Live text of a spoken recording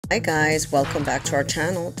Hi guys, welcome back to our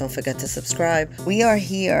channel. Don't forget to subscribe. We are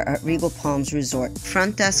here at Regal Palms Resort.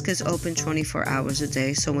 Front desk is open 24 hours a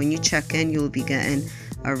day, so when you check in, you'll be getting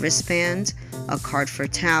a wristband, a card for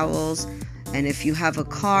towels, and if you have a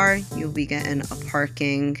car, you'll be getting a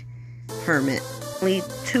parking permit. Only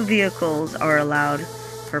 2 vehicles are allowed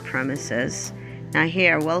per premises. Now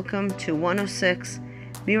here, welcome to 106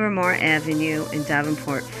 Miramar Avenue in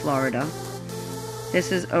Davenport, Florida.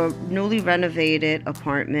 This is a newly renovated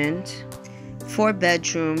apartment,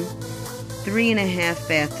 4-bedroom, 3.5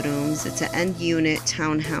 bathrooms. It's an end unit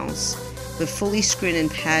townhouse with fully screened-in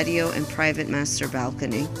patio and private master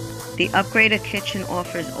balcony. The upgraded kitchen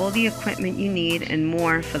offers all the equipment you need and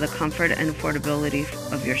more for the comfort and affordability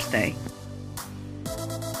of your stay.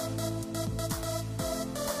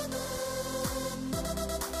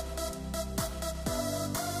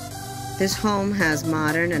 This home has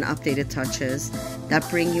modern and updated touches that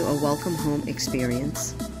bring you a welcome home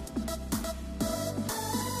experience.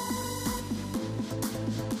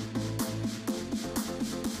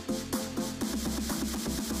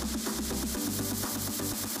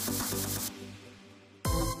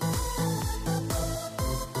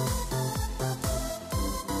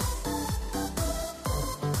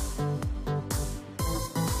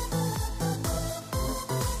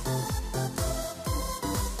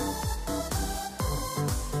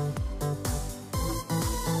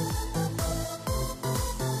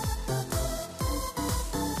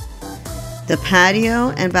 The patio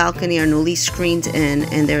and balcony are newly screened in,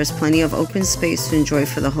 and there is plenty of open space to enjoy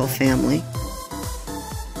for the whole family.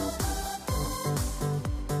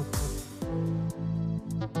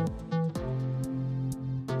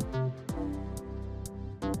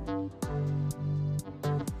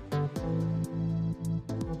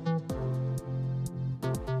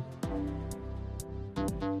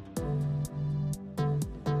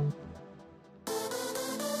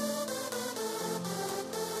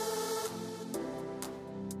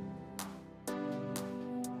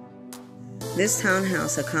 This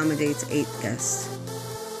townhouse accommodates 8 guests.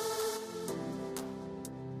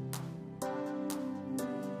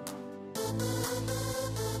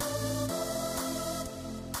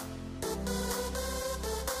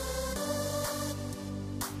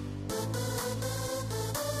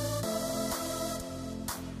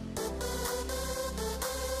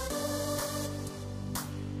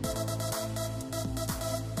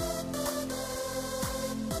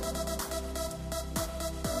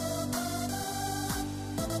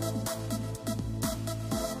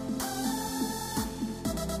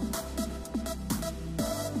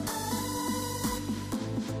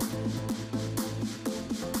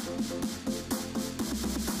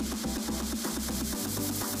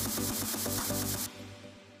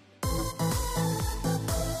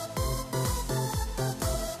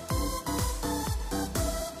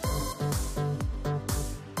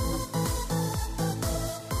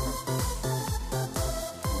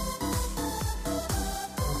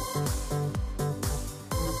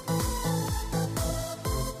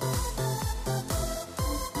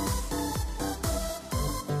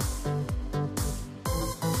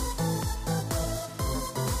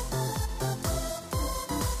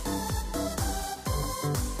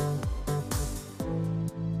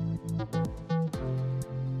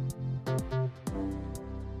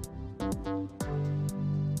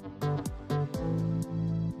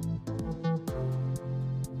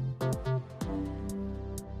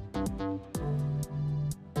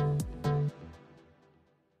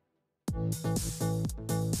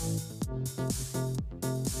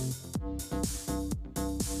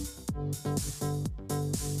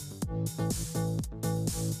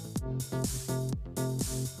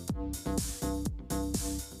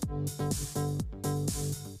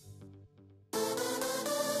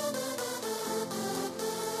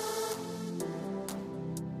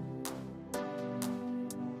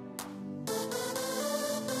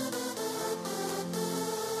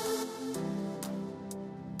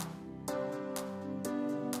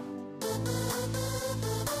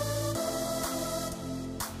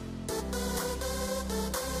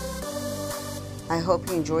 I hope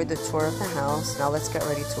you enjoyed the tour of the house. Now let's get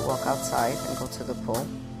ready to walk outside and go to the pool.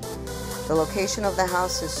 The location of the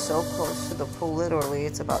house is so close to the pool, literally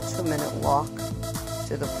it's about 2-minute walk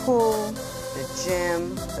to the pool, the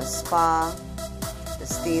gym, the spa, the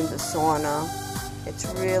steam, the sauna. It's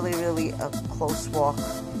really a close walk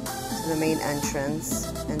to the main entrance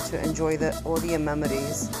and to enjoy all the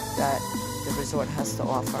amenities that the resort has to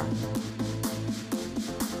offer.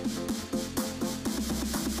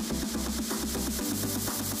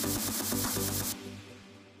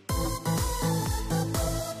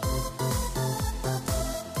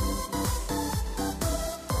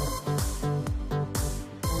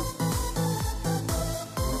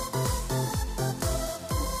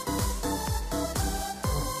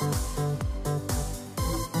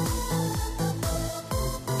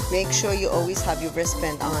 Make sure you always have your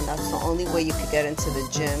wristband on. That's the only way you could get into the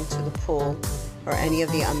gym, to the pool, or any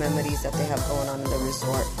of the amenities that they have going on in the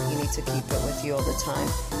resort. You need to keep it with you all the time.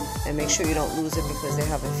 And make sure you don't lose it, because they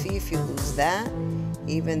have a fee if you lose that.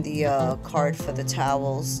 Even the card for the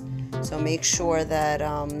towels. So make sure that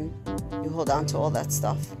you hold on to all that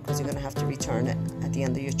stuff, because you're going to have to return it at the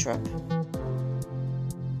end of your trip.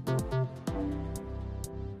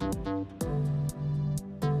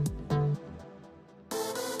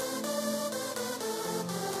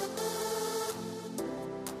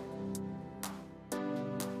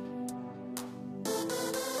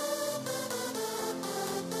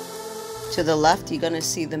 To the left, you're going to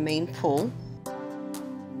see the main pool.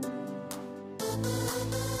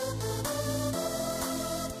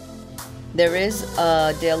 There is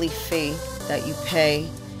a daily fee that you pay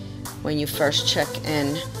when you first check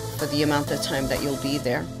in for the amount of time that you'll be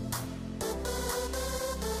there.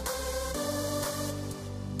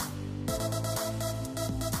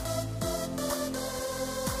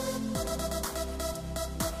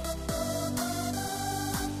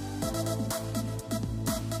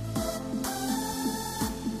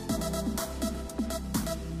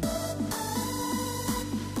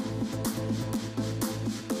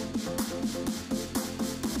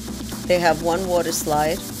 They have one water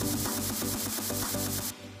slide. That's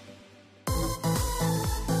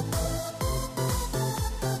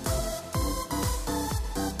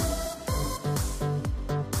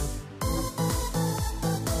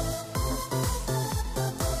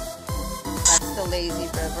the lazy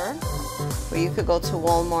river, where you could go to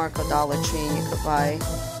Walmart or Dollar Tree and you could buy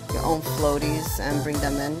your own floaties and bring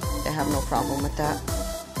them in. They have no problem with that.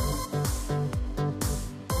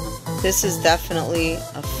 This is definitely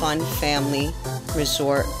a fun family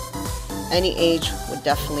resort. Any age would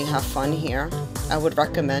definitely have fun here. I would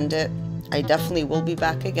recommend it. I definitely will be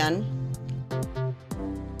back again.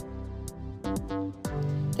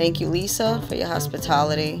 Thank you, Lisa, for your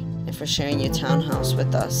hospitality and for sharing your townhouse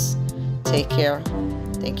with us. Take care.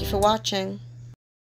 Thank you for watching.